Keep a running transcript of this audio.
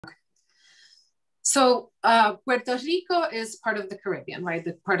Puerto Rico is part of the Caribbean, right?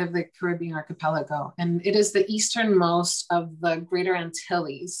 The part of the Caribbean archipelago, and it is the easternmost of the Greater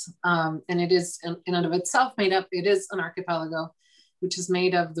Antilles. And it is in and of itself made up, it is an archipelago, which is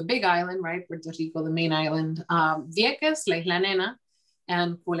made of the big island, right? Puerto Rico, the main island, Vieques, La Isla Nena,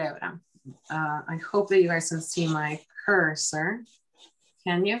 and Culebra. I hope that you guys can see my cursor.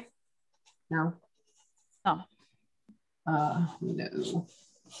 Can you? No? No. No.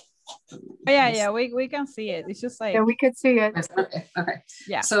 Oh, yeah, we can see it. It's just like, yeah, we could see it. Okay.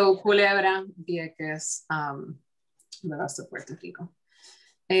 Yeah. So Culebra, Vieques, the rest of Puerto Rico.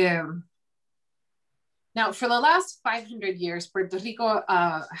 Now, for the last 500 years, Puerto Rico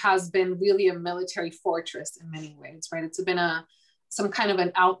has been really a military fortress in many ways, right? It's been some kind of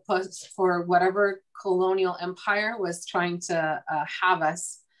an outpost for whatever colonial empire was trying to have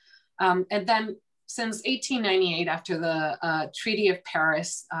us. And then since 1898, after the Treaty of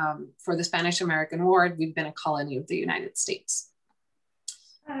Paris for the Spanish-American War, we've been a colony of the United States.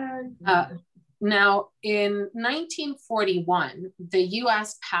 Now, in 1941, the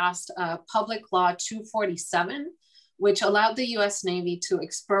US passed Public Law 247, which allowed the US Navy to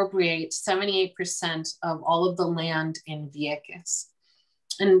expropriate 78% of all of the land in Vieques.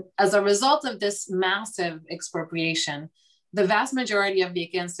 And as a result of this massive expropriation, the vast majority of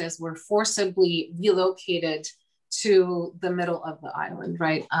Viequenses were forcibly relocated to the middle of the island,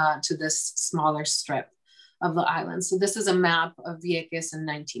 right, to this smaller strip of the island. So this is a map of Vieques in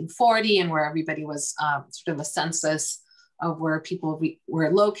 1940 and where everybody was sort of a census of where people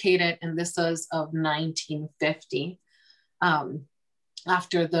were located. And this is of 1950,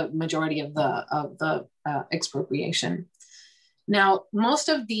 after the majority of the expropriation. Now, most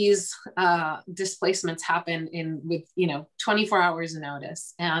of these displacements happen with 24 hours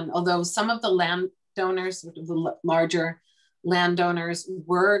notice. And although some of the landowners, the larger landowners,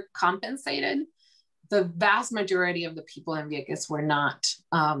 were compensated, the vast majority of the people in Vieques were not.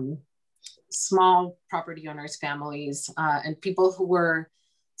 Small property owners, families, and people who were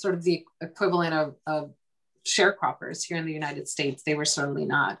sort of the equivalent of sharecroppers here in the United States, they were certainly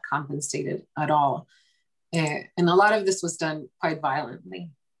not compensated at all. And a lot of this was done quite violently.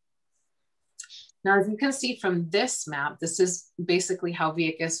 Now, as you can see from this map, this is basically how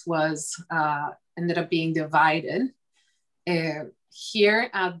Vieques was ended up being divided. Here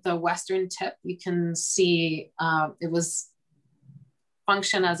at the western tip, you can see it was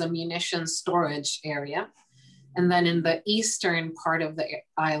function as a munitions storage area. And then in the eastern part of the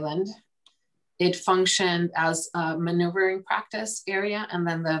island, it functioned as a maneuvering practice area. And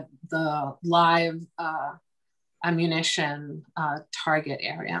then the live ammunition target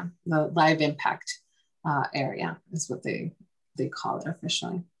area, the live impact area is what they call it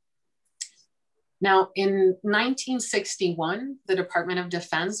officially. Now, in 1961, the Department of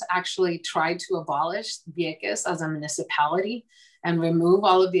Defense actually tried to abolish Vieques as a municipality and remove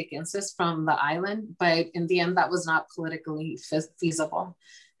all of Viequenses from the island, but in the end, that was not politically feasible.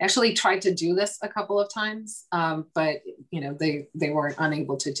 They actually tried to do this a couple of times, but they were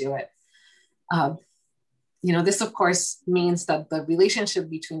unable to do it. This of course means that the relationship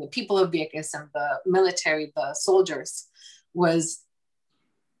between the people of Vieques and the military, the soldiers,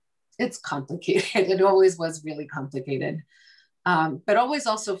 it's complicated. It always was really complicated, but always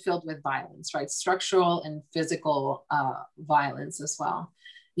also filled with violence, right? Structural and physical violence as well.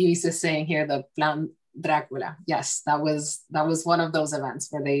 Luis is saying here, the Plan Dracula. Yes, that was one of those events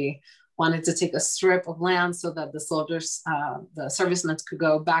where they wanted to take a strip of land so that the soldiers, the servicemen could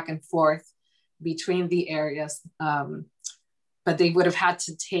go back and forth between the areas, but they would have had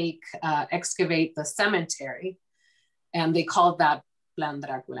to excavate the cemetery, and they called that Plan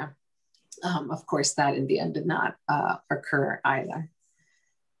Dracula. Of course, that in the end did not occur either.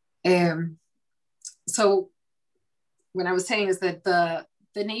 So what I was saying is that the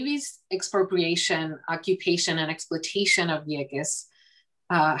Navy's expropriation, occupation, and exploitation of Vieques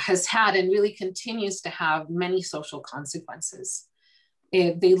has had and really continues to have many social consequences.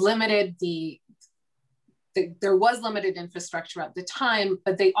 They limited there was limited infrastructure at the time,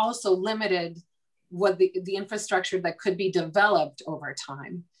 but they also limited what the infrastructure that could be developed over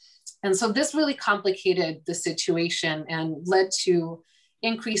time. And so this really complicated the situation and led to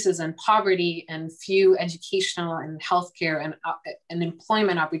increases in poverty and few educational and healthcare and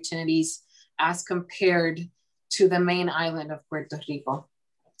employment opportunities as compared to the main island of Puerto Rico.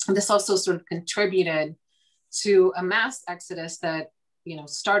 And this also sort of contributed to a mass exodus that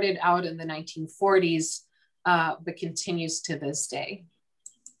started out in the 1940s, but continues to this day.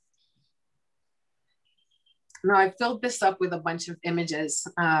 Now, I filled this up with a bunch of images,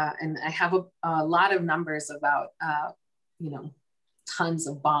 and I have a lot of numbers about, tons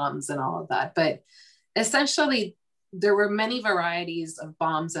of bombs and all of that. But essentially, there were many varieties of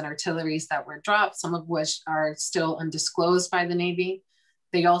bombs and artilleries that were dropped, some of which are still undisclosed by the Navy.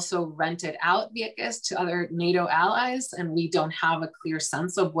 They also rented out Vieques to other NATO allies, and we don't have a clear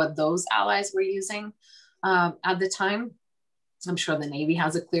sense of what those allies were using at the time. I'm sure the Navy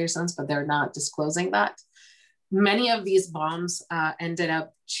has a clear sense, but they're not disclosing that. Many of these bombs ended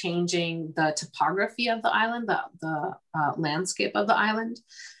up changing the topography of the island, the landscape of the island.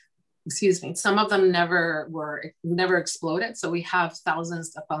 Excuse me. Some of them never exploded. So we have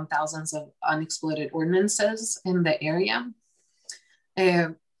thousands upon thousands of unexploded ordnances in the area.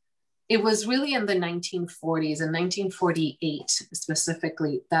 It was really in the 1940s, in 1948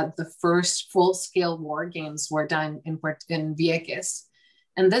 specifically, that the first full-scale war games were done in Vieques.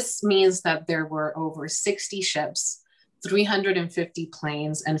 And this means that there were over 60 ships, 350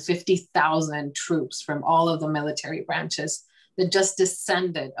 planes, and 50,000 troops from all of the military branches that just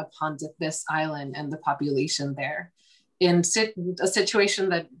descended upon this island and the population there in a situation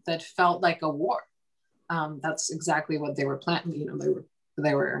that felt like a war. That's exactly what they were planning. You know,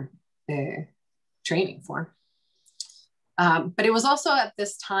 they were training for. But it was also at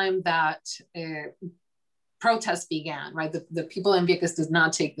this time that protests began, right? The people in Vieques did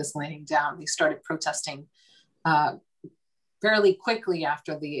not take this laying down. They started protesting fairly quickly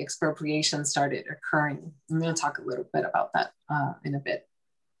after the expropriation started occurring. I'm going to talk a little bit about that in a bit.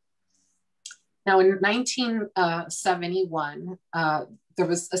 Now, in 1971, there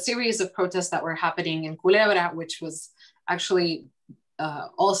was a series of protests that were happening in Culebra, which was actually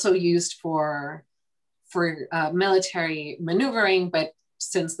also used for military maneuvering, but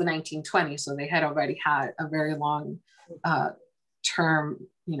since the 1920s, so they had already had a very long term,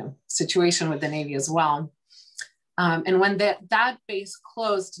 situation with the Navy as well. And when that base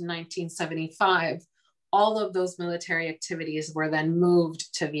closed in 1975, all of those military activities were then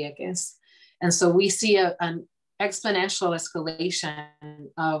moved to Vieques. And so we see an exponential escalation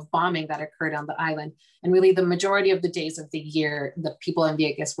of bombing that occurred on the island. And really the majority of the days of the year, the people in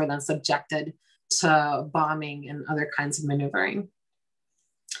Vieques were then subjected to bombing and other kinds of maneuvering.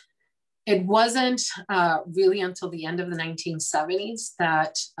 It wasn't really until the end of the 1970s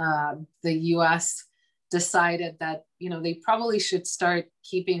that the US decided that they probably should start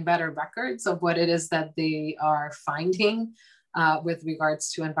keeping better records of what it is that they are finding with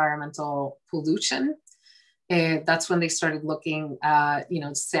regards to environmental pollution. That's when they started looking at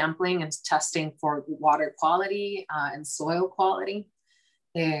sampling and testing for water quality and soil quality.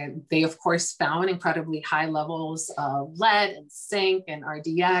 And they of course found incredibly high levels of lead and zinc and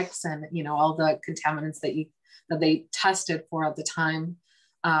RDX and all the contaminants that they tested for at the time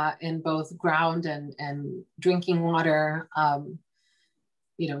in both ground and drinking water,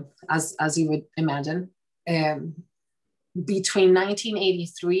 as you would imagine. Between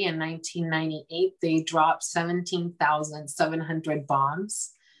 1983 and 1998, they dropped 17,700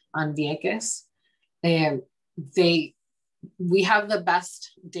 bombs on Vieques. And we have the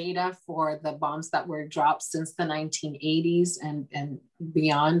best data for the bombs that were dropped since the 1980s and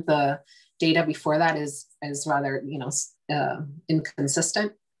beyond. The data before that is rather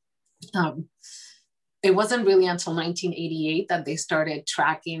inconsistent. It wasn't really until 1988 that they started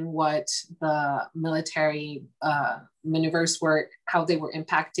tracking what the military maneuvers were, how they were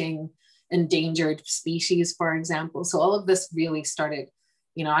impacting endangered species, for example. So all of this really started,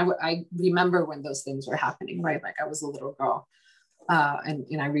 I remember when those things were happening, right? Like I was a little girl. And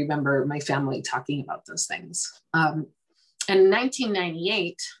I remember my family talking about those things. And in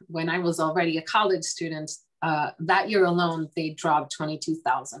 1998, when I was already a college student, that year alone, they dropped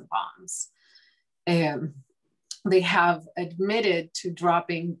 22,000 bombs. They have admitted to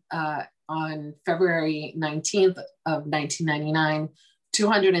dropping on February 19th of 1999,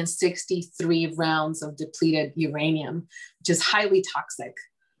 263 rounds of depleted uranium, which is highly toxic.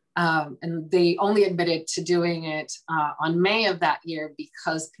 And they only admitted to doing it on May of that year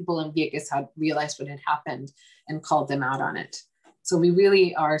because people in Vieques had realized what had happened and called them out on it. So we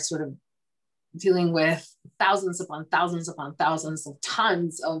really are sort of dealing with thousands upon thousands upon thousands of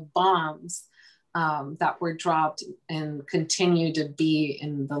tons of bombs that were dropped and continue to be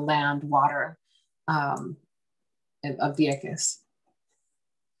in the land water of Vieques.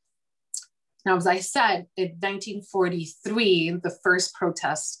 Now, as I said, in 1943, the first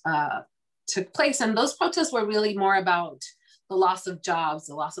protests took place, and those protests were really more about the loss of jobs,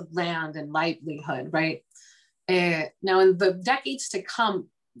 the loss of land and livelihood, right? Now, in the decades to come,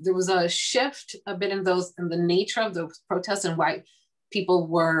 there was a shift a bit in the nature of those protests and why people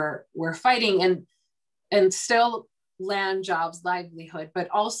were fighting, and still land, jobs, livelihood, but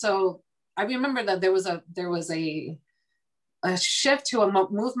also I remember that there was a a shift to a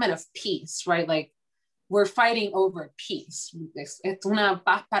movement of peace, right? Like we're fighting over peace. Es una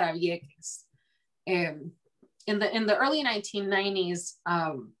paz para Vieques. In the early 1990s,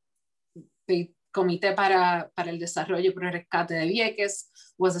 the Comité para el Desarrollo y para el Rescate de Vieques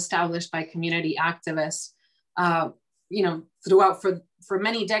was established by community activists. You know, throughout for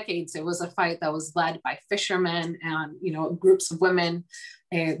many decades, it was a fight that was led by fishermen and, you know, groups of women.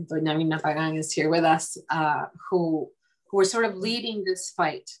 Doña Mina Pagan is here with us, who were sort of leading this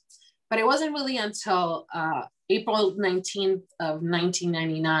fight. But it wasn't really until April 19th of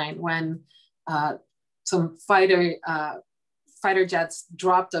 1999 when some fighter jets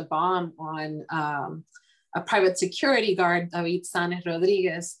dropped a bomb on a private security guard, David Sanes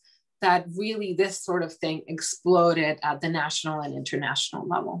Rodriguez, that really this sort of thing exploded at the national and international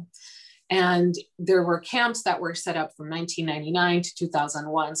level. And there were camps that were set up from 1999 to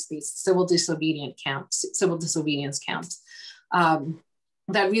 2001, so these civil disobedience camps,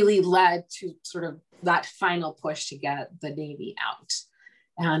 that really led to sort of that final push to get the Navy out.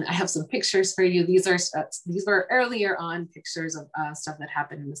 And I have some pictures for you. These were earlier on pictures of stuff that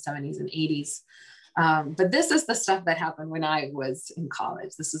happened in the 70s and 80s. But this is the stuff that happened when I was in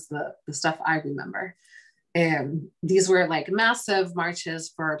college. This is the stuff I remember. These were like massive marches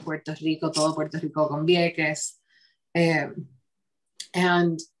for Puerto Rico, todo Puerto Rico con Vieques. And,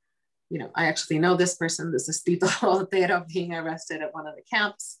 you know, I actually know this person. This is Tito Otero being arrested at one of the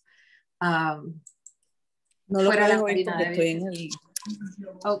camps.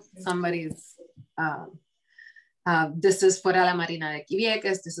 Oh, somebody's, this is Fuera la Marina de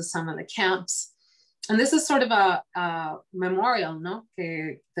Vieques. This is some of the camps. And this is sort of a memorial, no?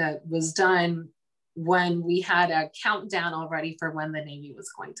 That was done when we had a countdown already for when the Navy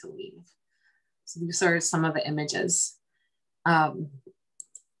was going to leave. So these are some of the images.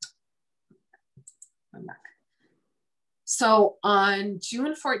 So on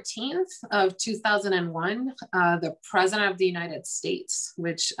June 14th of 2001, the President of the United States,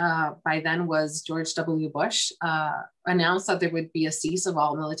 which by then was George W. Bush, announced that there would be a cease of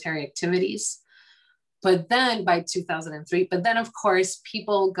all military activities. But then by 2003, of course,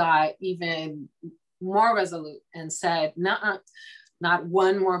 people got even more resolute and said, nah, not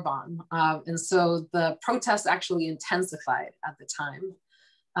one more bomb. And so the protests actually intensified at the time.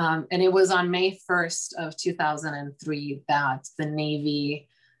 And it was on May 1st of 2003 that the Navy,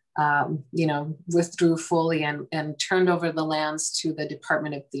 you know, withdrew fully and turned over the lands to the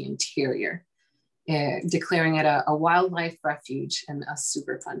Department of the Interior, declaring it a wildlife refuge and a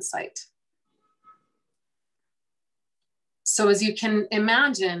Superfund site. So as you can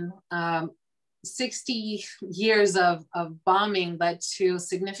imagine, 60 years of bombing led to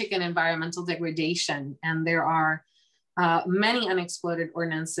significant environmental degradation, and there are many unexploded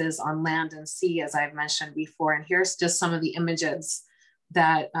ordnances on land and sea, as I've mentioned before. And here's just some of the images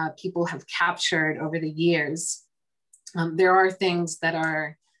that people have captured over the years. There are things that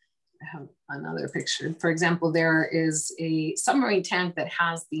are, I have another picture. For example, there is a submarine tank that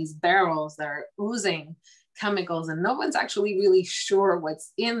has these barrels that are oozing chemicals, and no one's actually really sure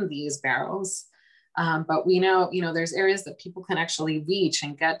what's in these barrels. But we know, you know, there's areas that people can actually reach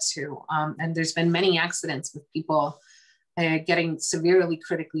and get to. And there's been many accidents with people getting severely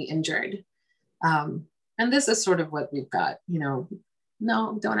critically injured. And this is sort of what we've got, you know,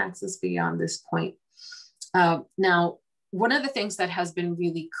 no, don't access beyond this point. Now, one of the things that has been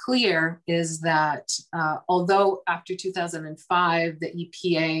really clear is that although after 2005, the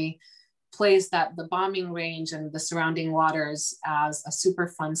EPA placed that the bombing range and the surrounding waters as a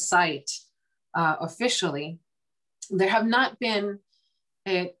Superfund site officially, there have not been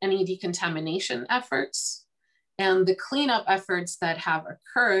any decontamination efforts. And the cleanup efforts that have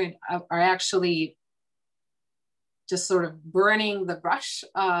occurred are actually just sort of burning the brush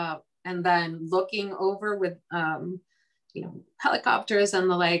and then looking over with you know, helicopters and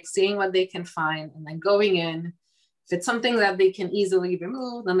the like, seeing what they can find and then going in. If it's something that they can easily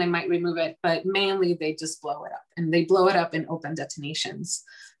remove, then they might remove it, but mainly they just blow it up, and they blow it up in open detonations.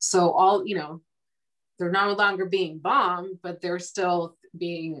 So all, you know, they're no longer being bombed, but they're still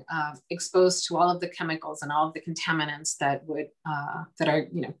being exposed to all of the chemicals and all of the contaminants that would, that are,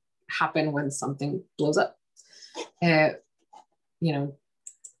 you know, happen when something blows up. You know,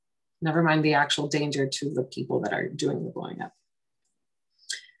 never mind the actual danger to the people that are doing the blowing up.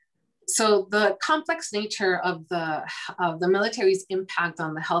 So the complex nature of the military's impact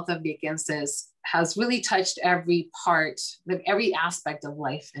on the health of Viequenses has really touched every part, every aspect of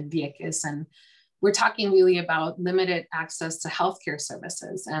life in Vieques. And we're talking really about limited access to healthcare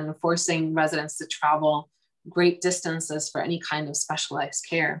services and forcing residents to travel great distances for any kind of specialized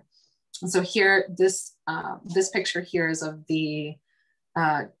care. And so here, this picture here is of the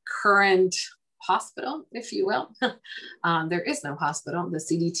current hospital, if you will. There is no hospital. The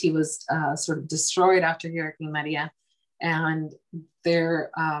CDT was sort of destroyed after Hurricane Maria, and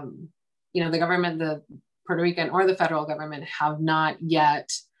there, the government, the Puerto Rican or the federal government, have not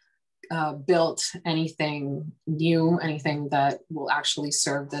yet built anything new, anything that will actually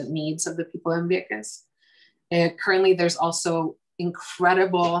serve the needs of the people in Vieques. Currently, there's also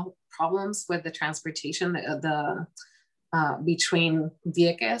incredible problems with the transportation, between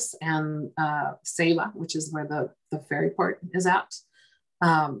Vieques and Ceiba, which is where the ferry port is at.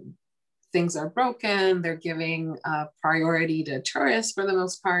 Things are broken. They're giving priority to tourists for the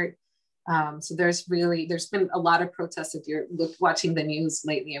most part. So there's been a lot of protests. If you're watching the news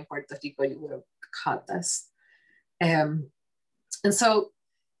lately in Puerto Rico, you would have caught this. And so,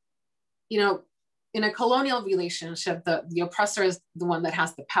 in a colonial relationship, the oppressor is the one that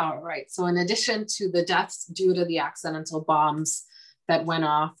has the power, right? So in addition to the deaths due to the accidental bombs that went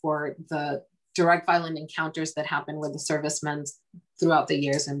off, or the direct violent encounters that happened with the servicemen throughout the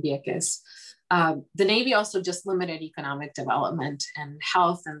years in Vieques, the Navy also just limited economic development and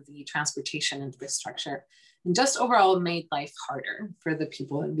health and the transportation infrastructure, and just overall made life harder for the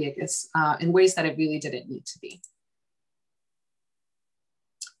people in Vieques in ways that it really didn't need to be.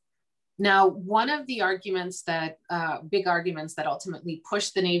 Now, one of the arguments that, big arguments that ultimately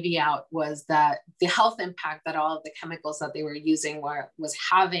pushed the Navy out was that the health impact that all of the chemicals that they were using was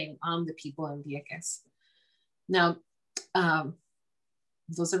having on the people in Vieques. Now,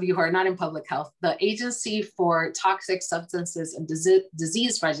 those of you who are not in public health, the Agency for Toxic Substances and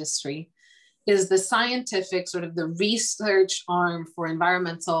Disease Registry is the scientific, sort of the research arm for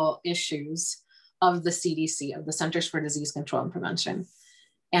environmental issues of the CDC, of the Centers for Disease Control and Prevention.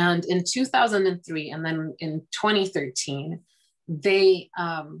 And in 2003, and then in 2013, they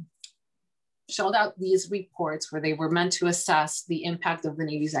shelled out these reports where they were meant to assess the impact of the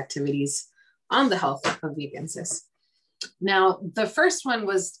Navy's activities on the health of Viequenses. Now, the first one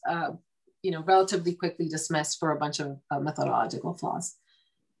was, relatively quickly dismissed for a bunch of methodological flaws.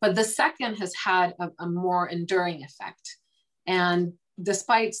 But the second has had a more enduring effect, and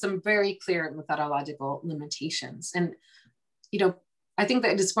despite some very clear methodological limitations. And, I think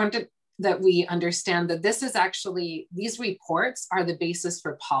that it's important that we understand that this is actually, these reports are the basis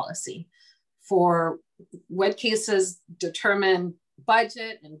for policy. For what cases determine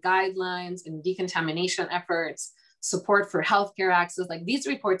budget and guidelines and decontamination efforts, support for healthcare access, like these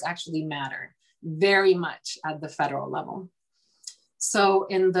reports actually matter very much at the federal level. So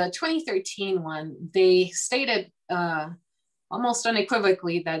in the 2013 one, they stated almost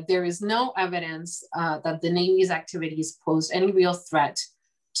unequivocally that there is no evidence that the Navy's activities posed any real threat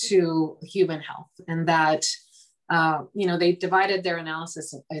to human health, and that they divided their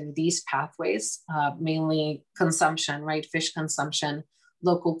analysis in these pathways, mainly consumption, right? Fish consumption,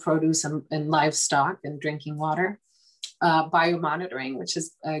 local produce and livestock and drinking water, biomonitoring, which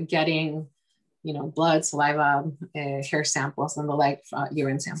is getting blood, saliva, hair samples and the like,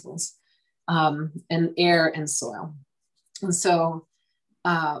 urine samples, and air and soil. And so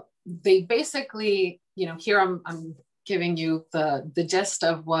they basically, here I'm giving you the gist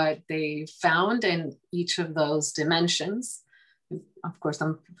of what they found in each of those dimensions. Of course,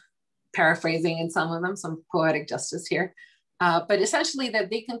 I'm paraphrasing in some of them, some poetic justice here. But essentially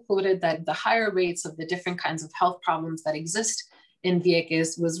that they concluded that the higher rates of the different kinds of health problems that exist in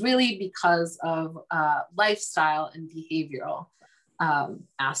Vieques was really because of lifestyle and behavioral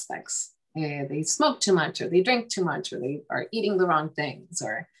aspects. They smoke too much, or they drink too much, or they are eating the wrong things,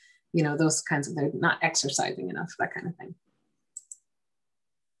 or those kinds of, they're not exercising enough, that kind of thing.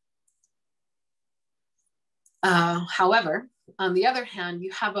 However, on the other hand,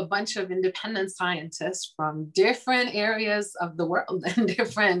 you have a bunch of independent scientists from different areas of the world and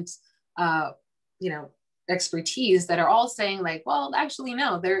different, expertise that are all saying like, well, actually,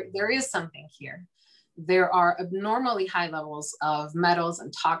 no, there is something here. There are abnormally high levels of metals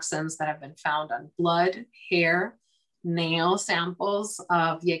and toxins that have been found on blood, hair, nail samples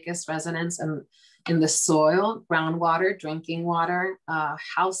of Vieques residents, and in the soil, groundwater, drinking water,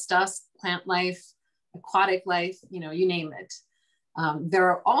 house dust, plant life, aquatic life, you name it. There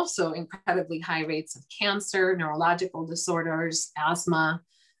are also incredibly high rates of cancer, neurological disorders, asthma,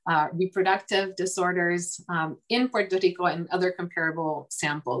 reproductive disorders in Puerto Rico and other comparable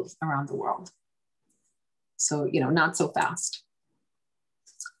samples around the world. So, not so fast.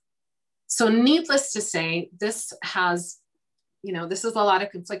 So needless to say, this has, this is a lot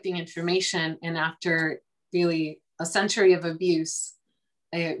of conflicting information. And after really a century of abuse,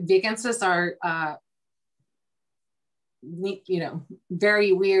 Viequenses are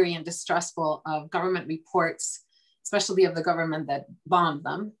very weary and distrustful of government reports, especially of the government that bombed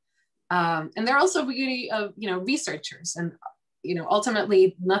them. And they're also really, researchers. And,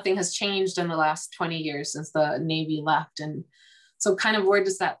 ultimately nothing has changed in the last 20 years since the Navy left. And so kind of where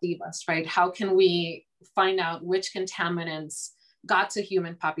does that leave us, right? How can we find out which contaminants got to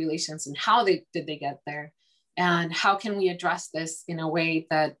human populations and how did they get there? And how can we address this in a way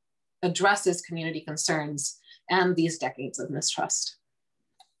that addresses community concerns and these decades of mistrust?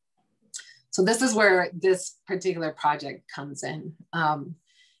 So this is where this particular project comes in.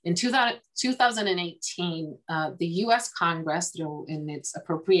 In 2018, the US Congress, in its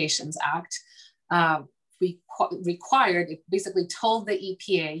Appropriations Act, required, it basically told the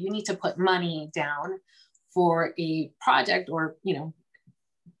EPA, you need to put money down for a project or,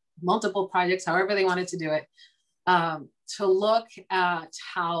 multiple projects, however they wanted to do it, to look at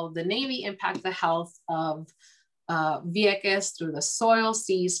how the Navy impacts the health of Vieques through the soil,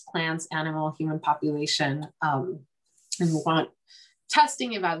 seas, plants, animal, human population, and we want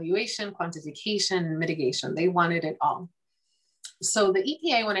testing, evaluation, quantification, and mitigation. They wanted it all. So the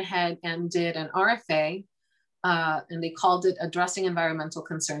EPA went ahead and did an RFA, and they called it Addressing Environmental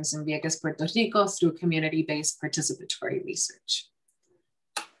Concerns in Vieques, Puerto Rico through Community-Based Participatory Research.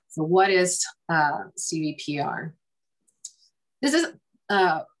 So what is CVPR?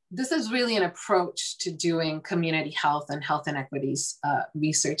 This is really an approach to doing community health and health inequities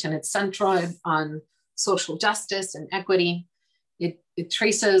research, and it's centered on social justice and equity. It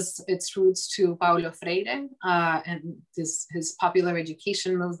traces its roots to Paulo Freire and his popular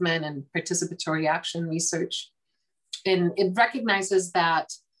education movement and participatory action research. And it recognizes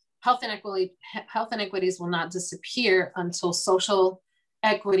that health inequities will not disappear until social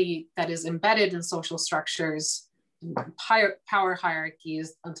equity that is embedded in social structures, power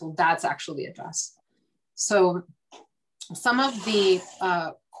hierarchies, until that's actually addressed. So some of the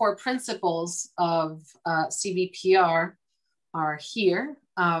core principles of CVPR are here.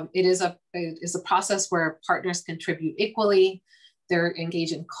 It is a process where partners contribute equally. They're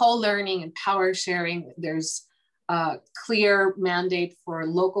engaged in co-learning and power sharing. There's a clear mandate for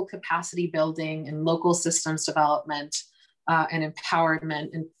local capacity building and local systems development and empowerment,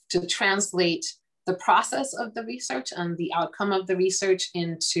 and to translate the process of the research and the outcome of the research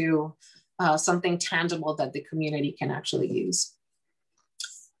into something tangible that the community can actually use.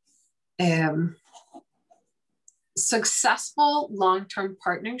 Successful long-term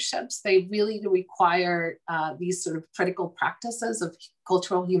partnerships, they really require these sort of critical practices of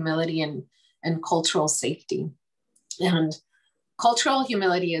cultural humility and cultural safety. And cultural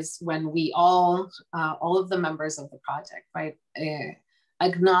humility is when we all of the members of the project, right,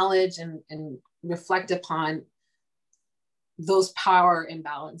 acknowledge and reflect upon those power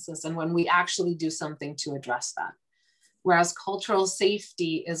imbalances, and when we actually do something to address that. Whereas cultural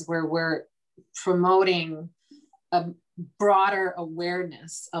safety is where we're promoting a broader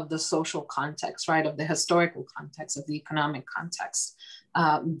awareness of the social context, right, of the historical context, of the economic context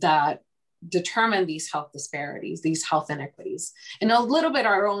that determine these health disparities, these health inequities, and a little bit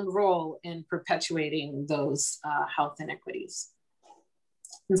our own role in perpetuating those health inequities.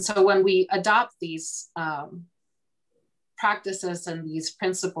 And so when we adopt these practices and these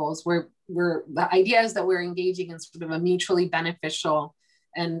principles, the idea is that we're engaging in sort of a mutually beneficial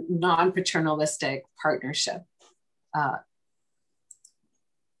and non-paternalistic partnership.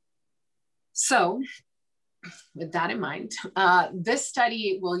 So with that in mind, this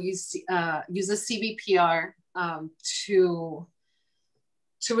study will uses CVPR to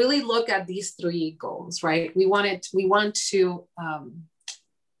really look at these three goals, right? We want to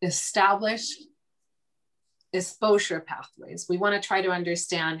establish exposure pathways. We want to try to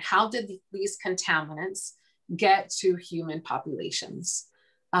understand how did these contaminants get to human populations,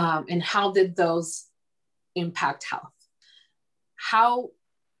 and how did those impact health? How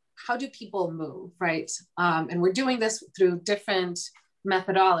do people move, right? And we're doing this through different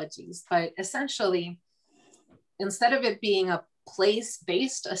methodologies, but essentially, instead of it being a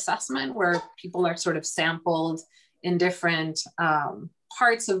place-based assessment where people are sort of sampled in different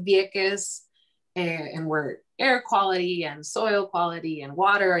parts of Vieques, and where air quality and soil quality and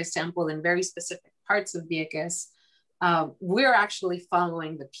water are sampled in very specific parts of Vieques, we're actually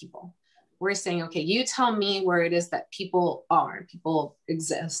following the people. We're saying, okay, you tell me where it is that people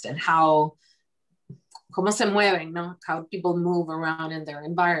exist, and how, cómo se mueven, no? How people move around in their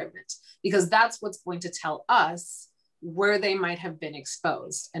environment, because that's what's going to tell us where they might have been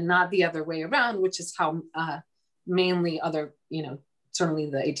exposed, and not the other way around, which is how mainly certainly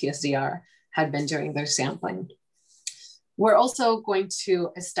the ATSDR had been doing their sampling. We're also going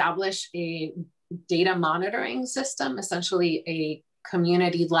to establish a data monitoring system, essentially a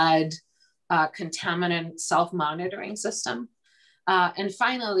community-led contaminant self-monitoring system. And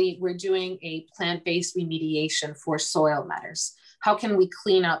finally, we're doing a plant-based remediation for soil matters. How can we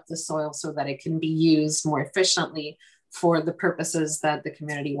clean up the soil so that it can be used more efficiently for the purposes that the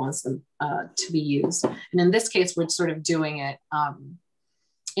community wants them to be used? And in this case, we're sort of doing it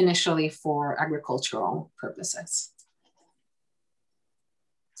initially for agricultural purposes.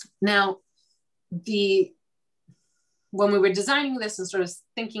 Now, when we were designing this and sort of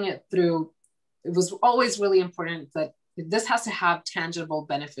thinking it through, it was always really important that this has to have tangible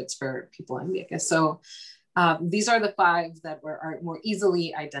benefits for people in Vieques. So these are the 5 that are more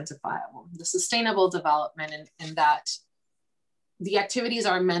easily identifiable. The sustainable development, in that the activities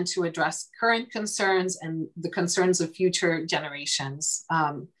are meant to address current concerns and the concerns of future generations,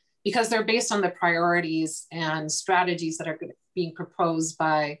 because they're based on the priorities and strategies that are being proposed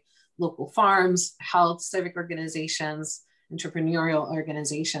by local farms, health, civic organizations, entrepreneurial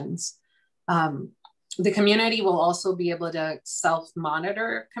organizations. The community will also be able to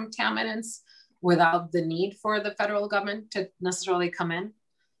self-monitor contaminants without the need for the federal government to necessarily come in.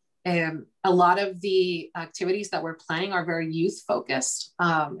 A lot of the activities that we're planning are very youth focused,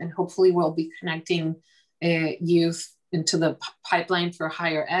 and hopefully we'll be connecting youth into the pipeline for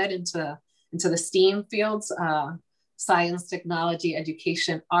higher ed, into the STEAM fields, science, technology,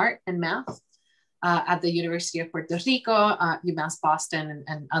 education, art, and math at the University of Puerto Rico, UMass Boston,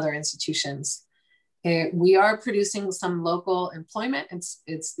 and other institutions. We are producing some local employment.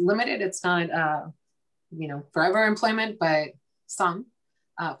 It's limited. It's not forever employment, but some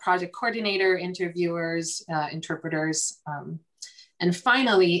project coordinator, interviewers, interpreters. And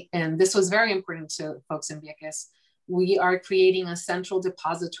finally, and this was very important to folks in Vieques, we are creating a central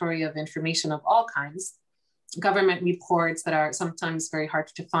depository of information of all kinds, government reports that are sometimes very hard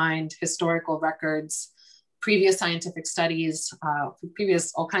to find, historical records, previous scientific studies,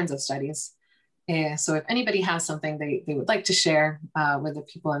 all kinds of studies. So if anybody has something they would like to share with the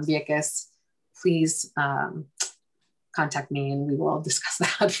people in Vieques, please contact me and we will discuss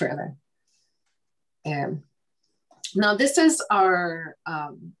that further. Now this is our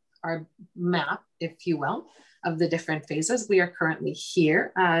map, if you will, of the different phases. We are currently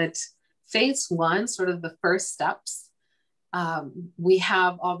here at phase 1, sort of the first steps. We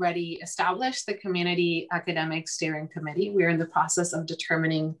have already established the Community Academic Steering Committee. We're in the process of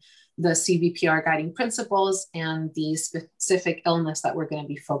determining the CVPR guiding principles and the specific illness that we're going to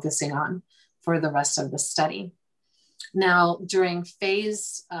be focusing on for the rest of the study. Now, during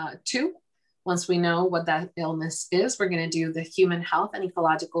phase 2, once we know what that illness is, we're going to do the human health and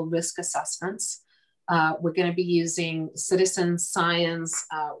ecological risk assessments. We're going to be using citizen science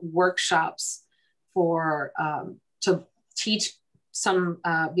workshops to teach some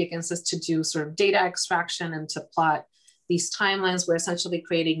Viequenses to do sort of data extraction and to plot these timelines. We're essentially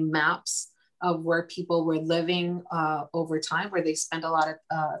creating maps of where people were living over time, where they spend a lot of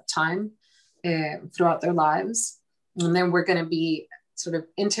time throughout their lives. And then we're going to be sort of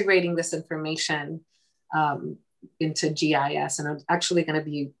integrating this information into GIS, and it's actually going to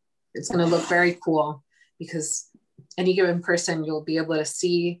be, it's going to look very cool because any given person, you'll be able to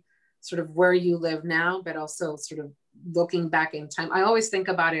see sort of where you live now, but also sort of looking back in time. I always think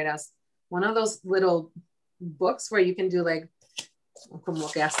about it as one of those little books where you can do like, como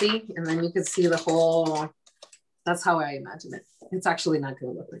que así, and then you can see the whole, that's how I imagine it. It's actually not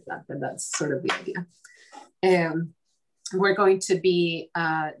going to look like that, but that's sort of the idea. We're going to be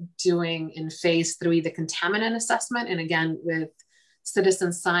doing in phase 3, the contaminant assessment. And again, with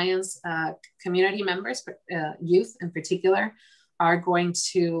citizen science, community members, youth in particular, are going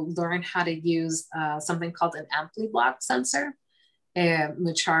to learn how to use something called an ampli-block sensor,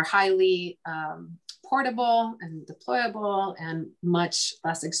 which are highly portable and deployable and much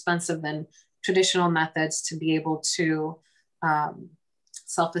less expensive than traditional methods to be able to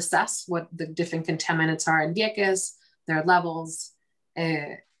self-assess what the different contaminants are in Vieques, their levels,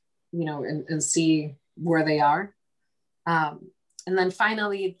 and see where they are. And then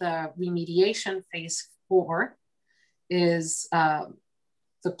finally, the remediation phase 4 is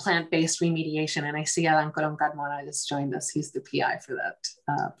the plant-based remediation. And I see Alan Coron Carmona just joined us. He's the PI for that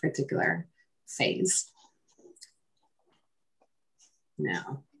particular phase.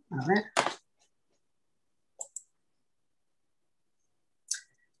 Now, all right.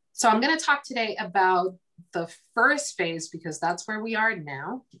 So I'm going to talk today about the first phase because that's where we are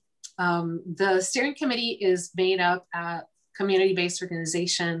now. The steering committee is made up at community-based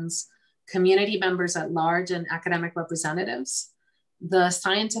organizations, community members at large, and academic representatives. The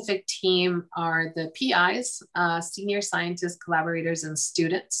scientific team are the PIs, senior scientists, collaborators, and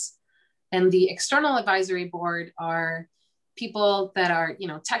students. And the external advisory board are people that are, you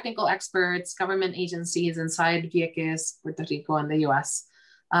know, technical experts, government agencies inside Vieques, Puerto Rico, and the US,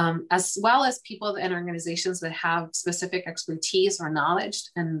 as well as people and organizations that have specific expertise or knowledge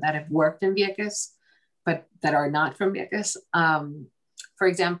and that have worked in Vieques, but that are not from Vieques. For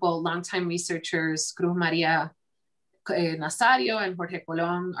example, longtime researchers Cruz Maria Nazario and Jorge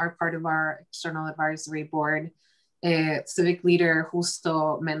Colon are part of our external advisory board. Civic leader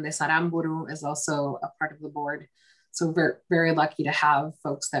Justo Mendez Aramburu is also a part of the board. So we're very lucky to have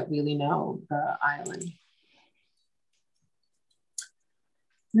folks that really know the island.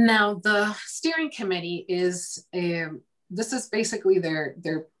 Now the steering committee is, this is basically their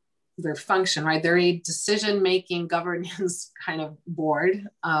function, right? They're a decision-making governance kind of board.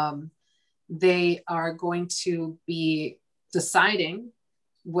 They are going to be deciding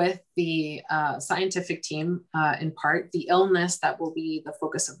with the scientific team, in part, the illness that will be the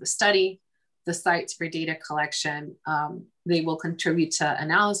focus of the study, the sites for data collection. They will contribute to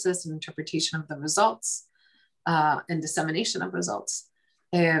analysis and interpretation of the results and dissemination of results,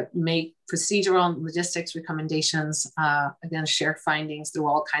 make procedural and logistics recommendations, again, share findings through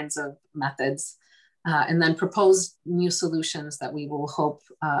all kinds of methods, and then propose new solutions that we will hope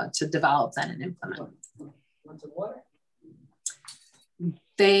to develop then and implement.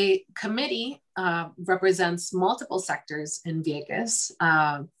 The committee represents multiple sectors in Vieques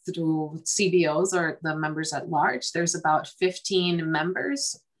through CBOs, or the members at large. There's about 15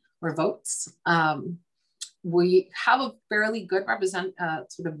 members or votes. We have a fairly good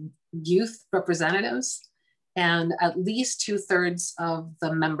sort of youth representatives, and at least 2/3 of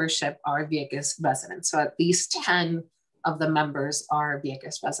the membership are Vieques residents. So at least 10 of the members are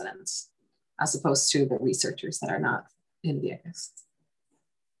Vieques residents, as opposed to the researchers that are not in Vieques.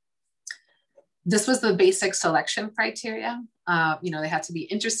 This was the basic selection criteria. You know, they had to be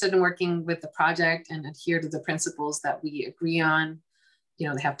interested in working with the project and adhere to the principles that we agree on. You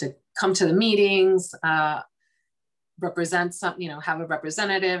know, they have to come to the meetings, represent some, you know, have a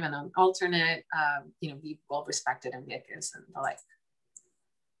representative and an alternate, you know, be well respected in Vieques and the like.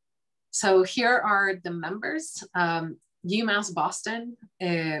 So here are the members. UMass Boston,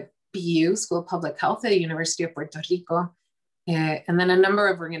 BU, School of Public Health at the University of Puerto Rico, and then a number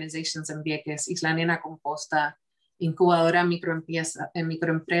of organizations in Vieques: Isla Nena Composta, Incubadora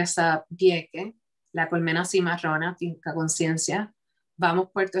Microempresa Vieque, La Colmena Cimarrona, Finca Conciencia, Vamos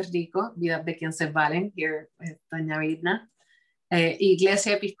Puerto Rico, Vidas de Quien Se Valen, here with Doña Vidna,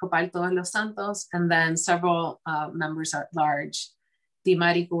 Iglesia Episcopal Todos los Santos, and then several members at large: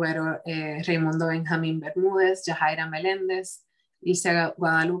 Dimari Cubero, Raimundo Benjamín Bermúdez, Jaira Meléndez, Ilse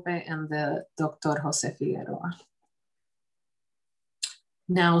Guadalupe, and the Dr. Jose Figueroa.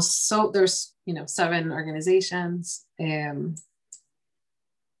 Now, so there's, you know, 7 organizations.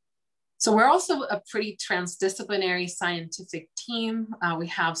 So we're also a pretty transdisciplinary scientific team. We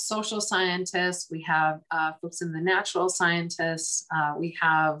have social scientists, we have folks in the natural scientists, we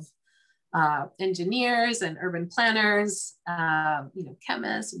have engineers and urban planners, you know,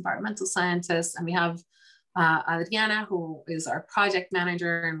 chemists, environmental scientists, and we have Adriana, who is our project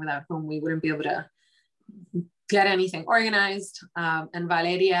manager and without whom we wouldn't be able to get anything organized, and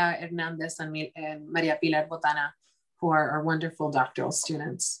Valeria Hernandez and Maria Pilar Botana, who are our wonderful doctoral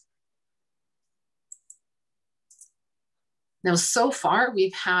students. Now, so far,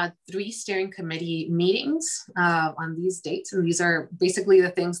 we've had 3 steering committee meetings on these dates, and these are basically the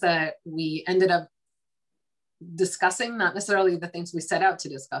things that we ended up discussing, not necessarily the things we set out to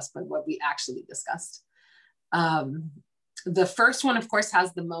discuss, but what we actually discussed. The first one, of course,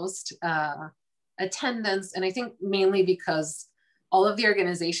 has the most attendance, and I think mainly because all of the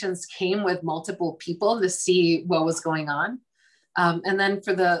organizations came with multiple people to see what was going on. And then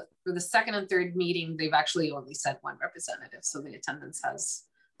for the second and third meeting, they've actually only sent 1 representative. So the attendance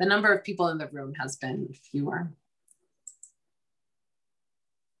the number of people in the room has been fewer.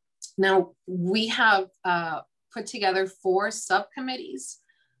 Now, we have put together 4 subcommittees.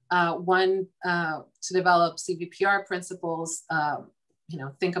 One to develop CVPR principles, you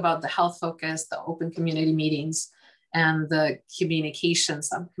know, think about the health focus, the open community meetings, and the communication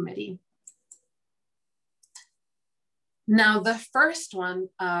subcommittee. Now, the first one,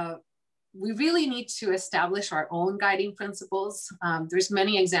 we really need to establish our own guiding principles. There's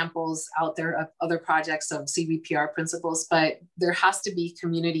many examples out there of other projects of CVPR principles, but there has to be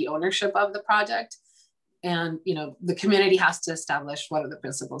community ownership of the project. And, you know, the community has to establish what are the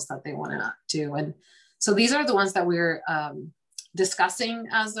principles that they want to do. And so these are the ones that we're discussing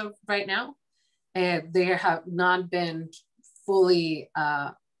as of right now. They have not been fully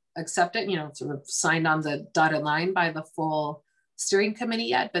accepted, you know, sort of signed on the dotted line by the full steering committee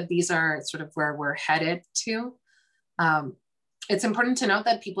yet, but these are sort of where we're headed to. It's important to note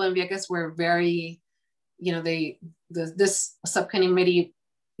that people in Vieques were very, this subcommittee,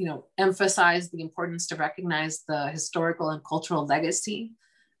 emphasized the importance to recognize the historical and cultural legacy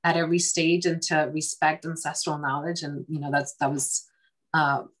at every stage and to respect ancestral knowledge. And, that was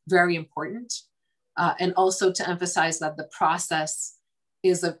very important. And also to emphasize that the process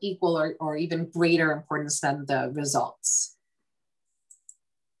is of equal or even greater importance than the results.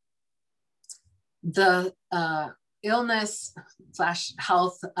 The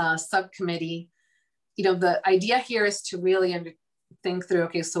illness/health subcommittee, the idea here is to really think through,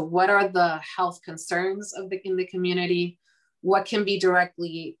 okay, so what are the health concerns in the community? What can be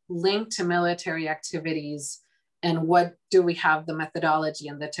directly linked to military activities? And what do we have the methodology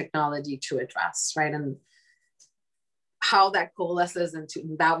and the technology to address, right? And how that coalesces into,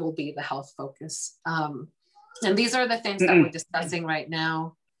 that will be the health focus. And these are the things that we're discussing right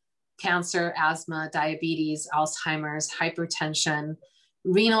now: cancer, asthma, diabetes, Alzheimer's, hypertension,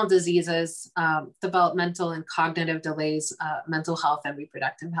 renal diseases, developmental and cognitive delays, mental health, and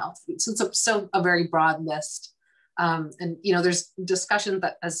reproductive health. So it's a very broad list. And there's discussion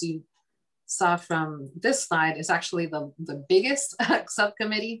that, as you saw from this slide, is actually the biggest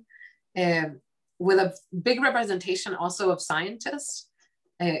subcommittee, with a big representation also of scientists,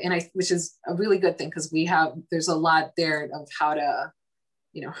 which is a really good thing, because there's a lot there of how to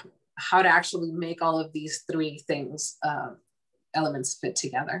actually make all of these three things, elements fit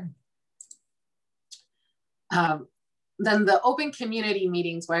together. Then the open community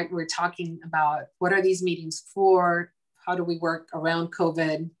meetings, right? We're talking about what are these meetings for? How do we work around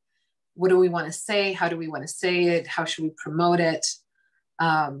COVID? What do we want to say? How do we want to say it? How should we promote it?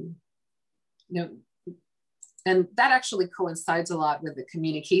 And that actually coincides a lot with the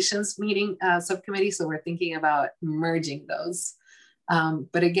communications meeting subcommittee. So we're thinking about merging those.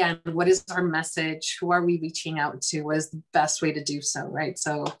 But again, what is our message? Who are we reaching out to? What is the best way to do so, right?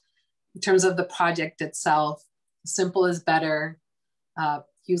 So in terms of the project itself, simple is better,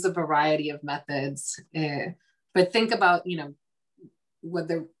 use a variety of methods, but think about, what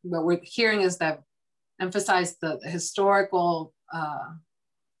we're hearing is that emphasize the historical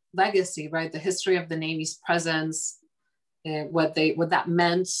legacy, right? The history of the Navy's presence, what that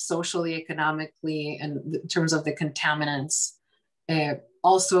meant socially, economically, and in terms of the contaminants.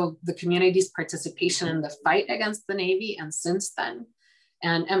 Also the community's participation in the fight against the Navy and since then,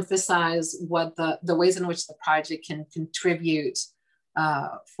 and emphasize what the ways in which the project can contribute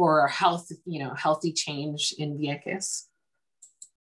for health, healthy change in Vieques.